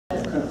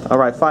All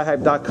right,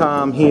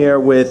 FightHype.com here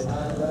with,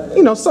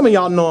 some of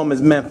y'all know him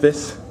as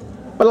Memphis.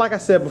 But like I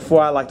said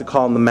before, I like to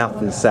call him the mouth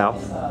in the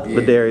South. Yeah.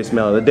 LaDarius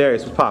Miller.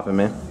 LaDarius, what's poppin',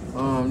 man?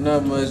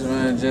 Not much,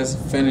 man. Just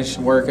finished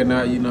working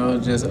out,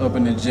 just up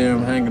in the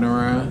gym, hanging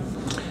around.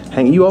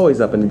 You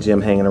always up in the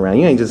gym hanging around.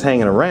 You ain't just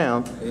hanging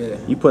around. Yeah.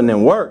 You putting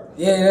in work.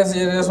 Yeah,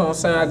 that's what I'm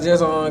saying. I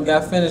just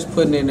got finished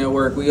putting in that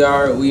work. We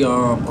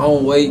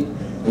on weight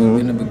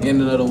in the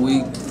beginning of the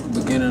week,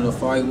 beginning of the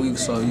fight week.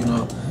 So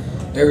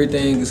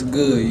everything is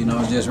good.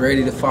 Just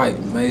ready to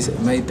fight. May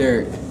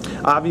 3rd.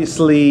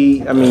 Obviously,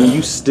 you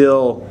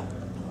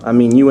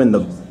in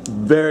the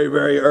very,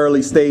 very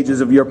early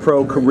stages of your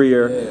pro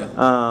career.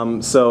 Yeah.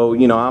 So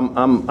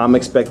I'm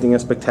expecting a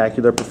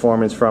spectacular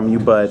performance from you,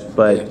 but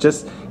yeah.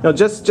 just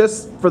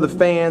for the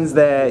fans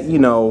that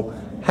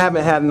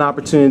haven't had an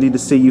opportunity to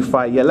see you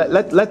fight yet,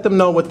 let them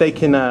know what they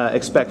can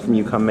expect from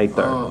you come May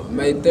 3rd.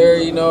 May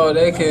 3rd,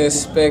 they can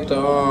expect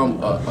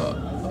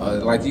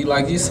like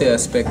you said, a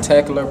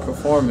spectacular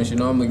performance. I'm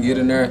gonna get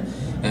in there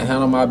and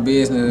handle my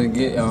business and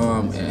get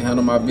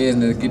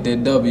that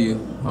W.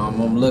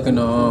 I'm looking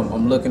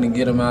to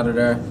get him out of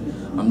there.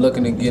 I'm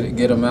looking to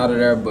get him out of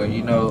there, but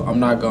I'm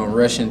not gonna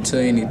rush into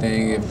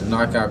anything. If the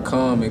knockout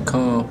come, it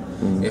come.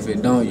 If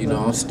it don't,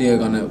 I'm still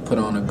gonna put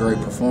on a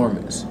great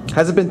performance.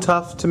 Has it been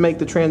tough to make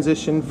the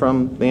transition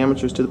from the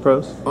amateurs to the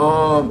pros?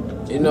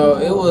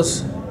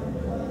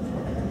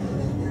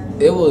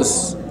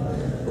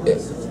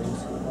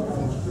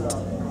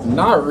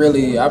 Not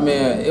really.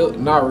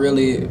 Not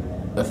really.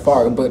 But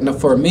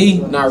for me,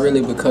 not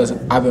really, because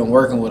I've been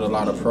working with a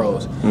lot of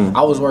pros.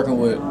 I was working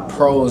with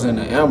pros and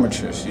the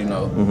amateurs,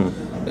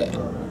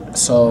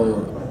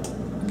 So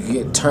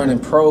turning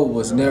pro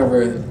was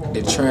never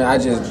the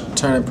trend.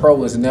 Turning pro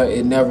was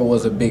never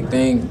was a big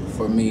thing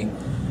for me,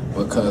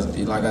 because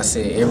like I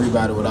said,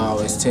 everybody would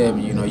always tell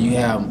me, you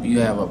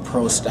have a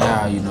pro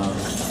style.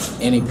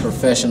 Any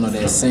professional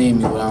that seen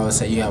me would always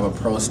say you have a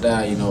pro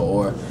style,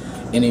 or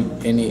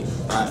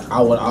I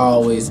would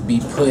always be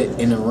put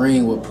in the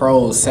ring with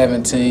pros.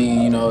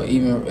 17,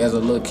 even as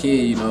a little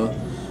kid,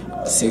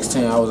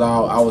 16, I was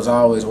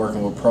always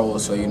working with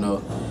pros. So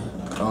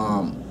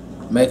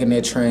making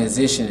that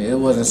transition, it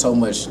wasn't so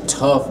much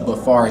tough, but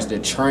far as the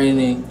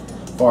training,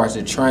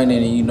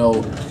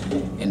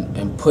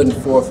 and putting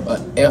forth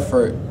an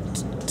effort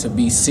to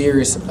be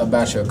serious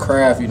about your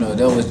craft,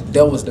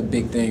 that was the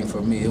big thing for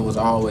me. It was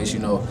always,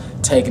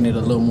 taking it a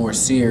little more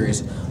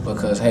serious,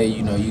 because hey,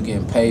 you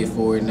getting paid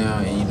for it now,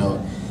 and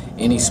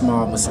any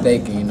small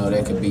mistake,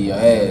 that could be your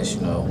ass,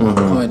 one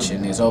punch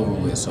and it's over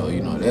with. So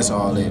that's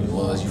all it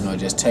was,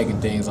 just taking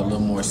things a little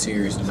more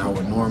serious than I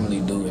would normally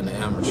do in the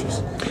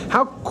amateurs.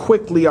 How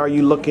quickly are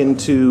you looking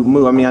to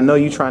move? I know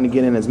you're trying to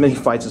get in as many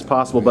fights as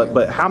possible,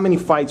 but how many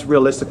fights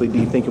realistically do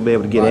you think you'll be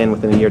able to get in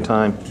within a year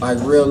time? Like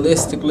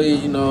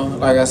realistically,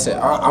 like I said,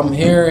 I'm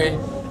hearing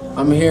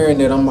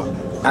that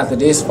after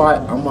this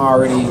fight,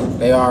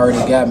 they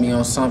already got me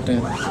on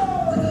something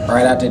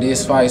right after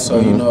this fight.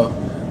 So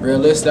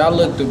realistic, I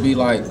look to be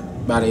like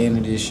by the end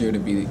of this year to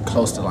be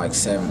close to like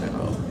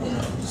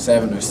 7-0,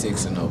 7 or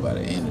 6-0 by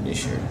the end of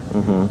this year.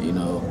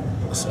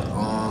 So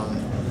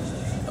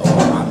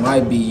I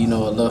might be a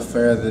little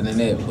further than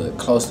that, but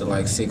close to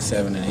like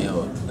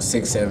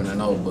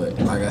 6-7-0. But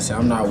like I said,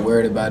 I'm not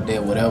worried about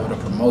that. Whatever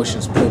the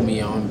promotions put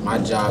me on, my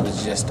job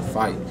is just to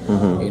fight.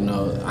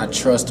 I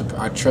trust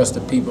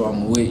the people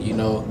I'm with.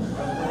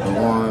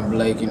 Warren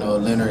Blake,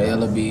 Leonard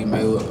Ellaby,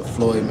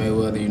 Floyd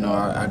Mayweather,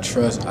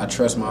 I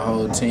trust my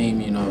whole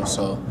team,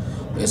 so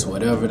it's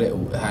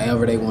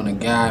however they want to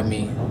guide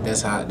me,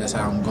 that's how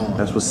I'm going.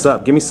 That's what's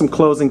up. Give me some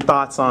closing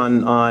thoughts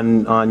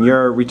on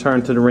your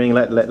return to the ring.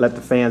 Let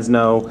the fans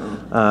know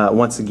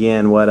once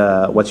again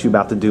what you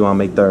about to do on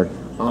May 3rd.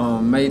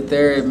 May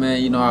 3rd,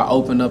 man, I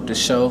open up the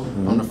show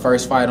on the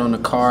first fight on the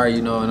card,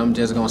 and I'm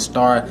just going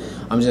to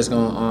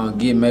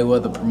give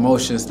Mayweather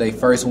Promotions their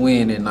first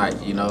win that night,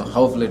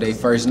 hopefully their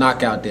first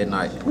knockout that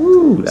night.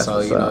 Ooh, that's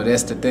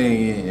that's the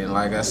thing, and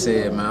like I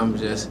said, man,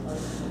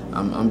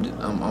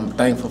 I'm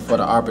thankful for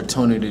the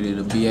opportunity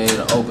to be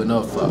able to open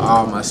up for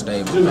all my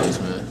stable mates,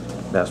 man.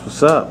 That's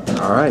what's up.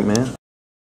 All right, man.